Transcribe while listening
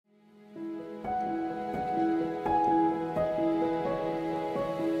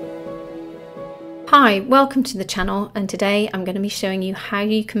Hi, welcome to the channel, and today I'm going to be showing you how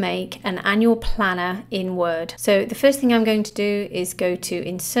you can make an annual planner in Word. So the first thing I'm going to do is go to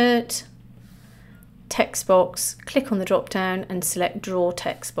Insert, Text Box, click on the drop down and select Draw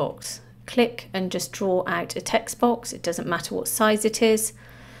Text Box. Click and just draw out a text box. It doesn't matter what size it is.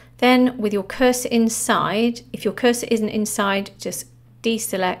 Then with your cursor inside, if your cursor isn't inside, just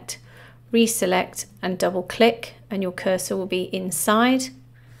deselect, reselect and double click and your cursor will be inside.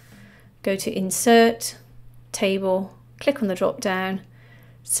 Go to Insert, Table, click on the drop down,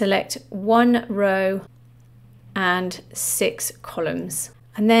 select 1 row and 6 columns.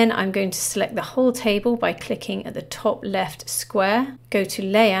 And then I'm going to select the whole table by clicking at the top left square. Go to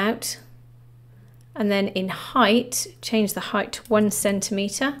Layout, and then in height, change the height to 1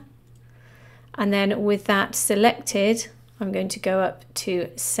 centimeter. And then with that selected, I'm going to go up to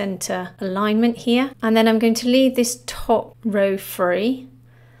Center Alignment here. And then I'm going to leave this top row free,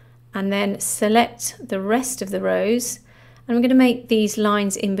 and then select the rest of the rows, and I'm going to make these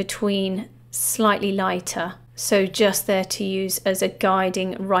lines in between slightly lighter, so just there to use as a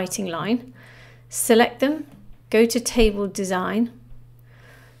guiding writing line. Select them, go to Table Design,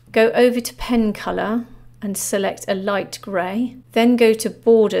 go over to Pen Color and select a light grey, then go to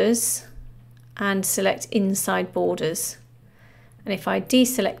Borders and select Inside Borders. And if I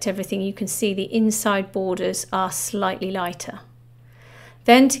deselect everything, you can see the inside borders are slightly lighter.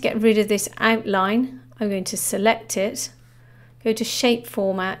 Then to get rid of this outline, I'm going to select it, go to Shape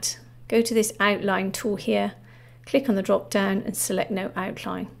Format, go to this outline tool here, click on the drop down and select No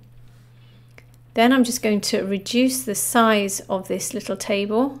Outline. Then I'm just going to reduce the size of this little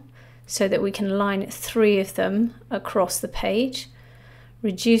table so that we can align 3 of them across the page.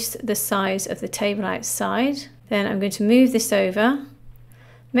 Reduce the size of the table outside. Then I'm going to move this over,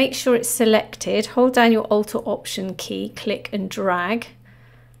 make sure it's selected, hold down your Alt or Option key, click and drag.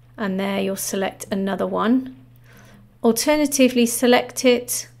 And there you'll select another one. Alternatively, select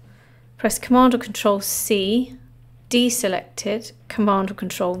it, press Command or Control C, deselect it, Command or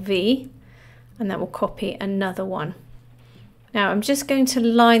Control V, and that will copy another one. Now I'm just going to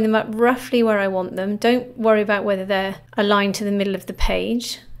line them up roughly where I want them. Don't worry about whether they're aligned to the middle of the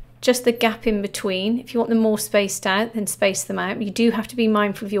page, just the gap in between. If you want them more spaced out, then space them out. You do have to be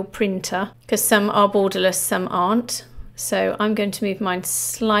mindful of your printer because some are borderless, some aren't. So I'm going to move mine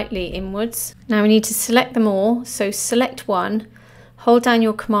slightly inwards. Now we need to select them all. So select one, hold down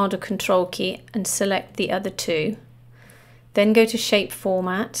your Command or Control key and select the other 2. Then go to Shape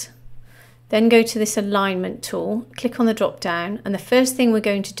Format. Then go to this Alignment tool, click on the drop down, and the first thing we're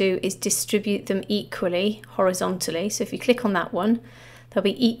going to do is distribute them equally horizontally. So if you click on that one, they'll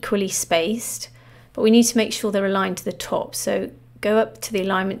be equally spaced, but we need to make sure they're aligned to the top. So go up to the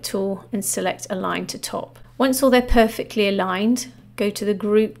Alignment tool and select Align to Top. Once all they're perfectly aligned, go to the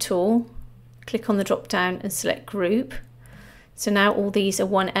Group tool, click on the drop down and select Group. So now all these are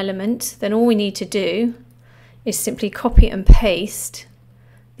one element. Then all we need to do is simply copy and paste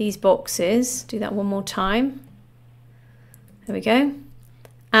these boxes. Do that one more time. There we go.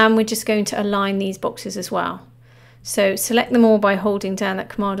 And we're just going to align these boxes as well. So select them all by holding down that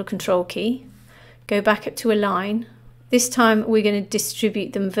Command or Control key. Go back up to Align. This time we're going to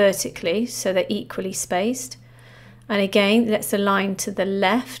distribute them vertically so they're equally spaced. And again, let's align to the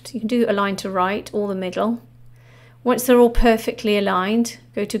left. You can do align to right or the middle. Once they're all perfectly aligned,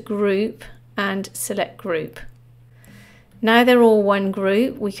 go to Group and select Group. Now they're all one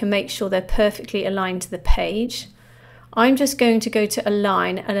group, we can make sure they're perfectly aligned to the page. I'm just going to go to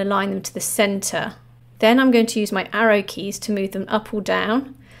Align and align them to the center. Then I'm going to use my arrow keys to move them up or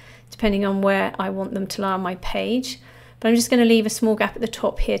down, depending on where I want them to lie on my page. But I'm just going to leave a small gap at the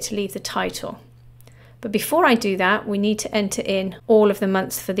top here to leave the title. But before I do that, we need to enter in all of the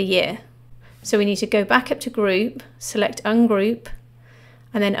months for the year. So we need to go back up to Group, select Ungroup,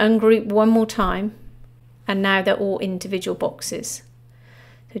 and then ungroup one more time. And now they're all individual boxes.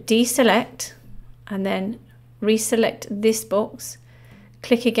 So deselect and then reselect this box,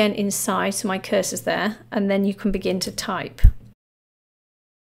 click again inside so my cursor's there, and then you can begin to type.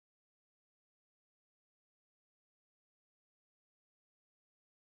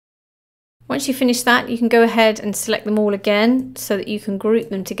 Once you finish that, you can go ahead and select them all again so that you can group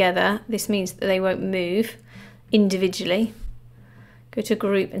them together. This means that they won't move individually. Go to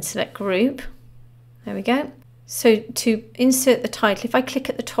Group and select Group. There we go. So to insert the title, if I click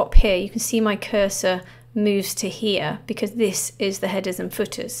at the top here, you can see my cursor moves to here because this is the headers and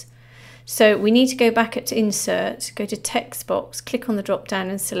footers. So we need to go back up to Insert, go to Text Box, click on the drop down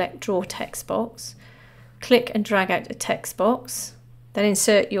and select Draw Text Box. Click and drag out a text box. Then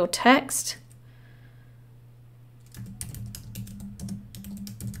insert your text.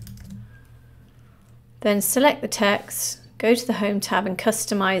 Then select the text, go to the Home tab and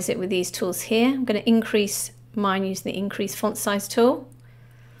customize it with these tools here. I'm going to increase mine using the increase font size tool.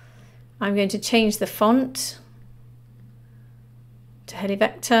 I'm going to change the font to Heavy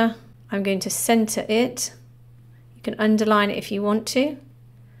Vector. I'm going to center it. You can underline it if you want to.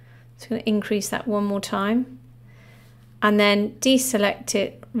 So I'm going to increase that one more time. And then deselect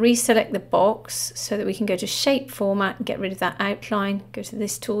it, reselect the box so that we can go to shape format and get rid of that outline. Go to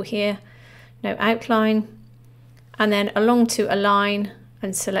this tool here, no outline. And then along to align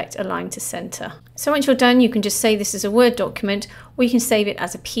and select align to center. So once you're done, you can just save this as a Word document, or you can save it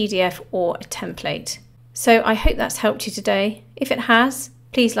as a PDF or a template. So I hope that's helped you today. If it has,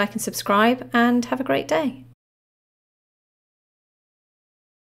 please like and subscribe and have a great day.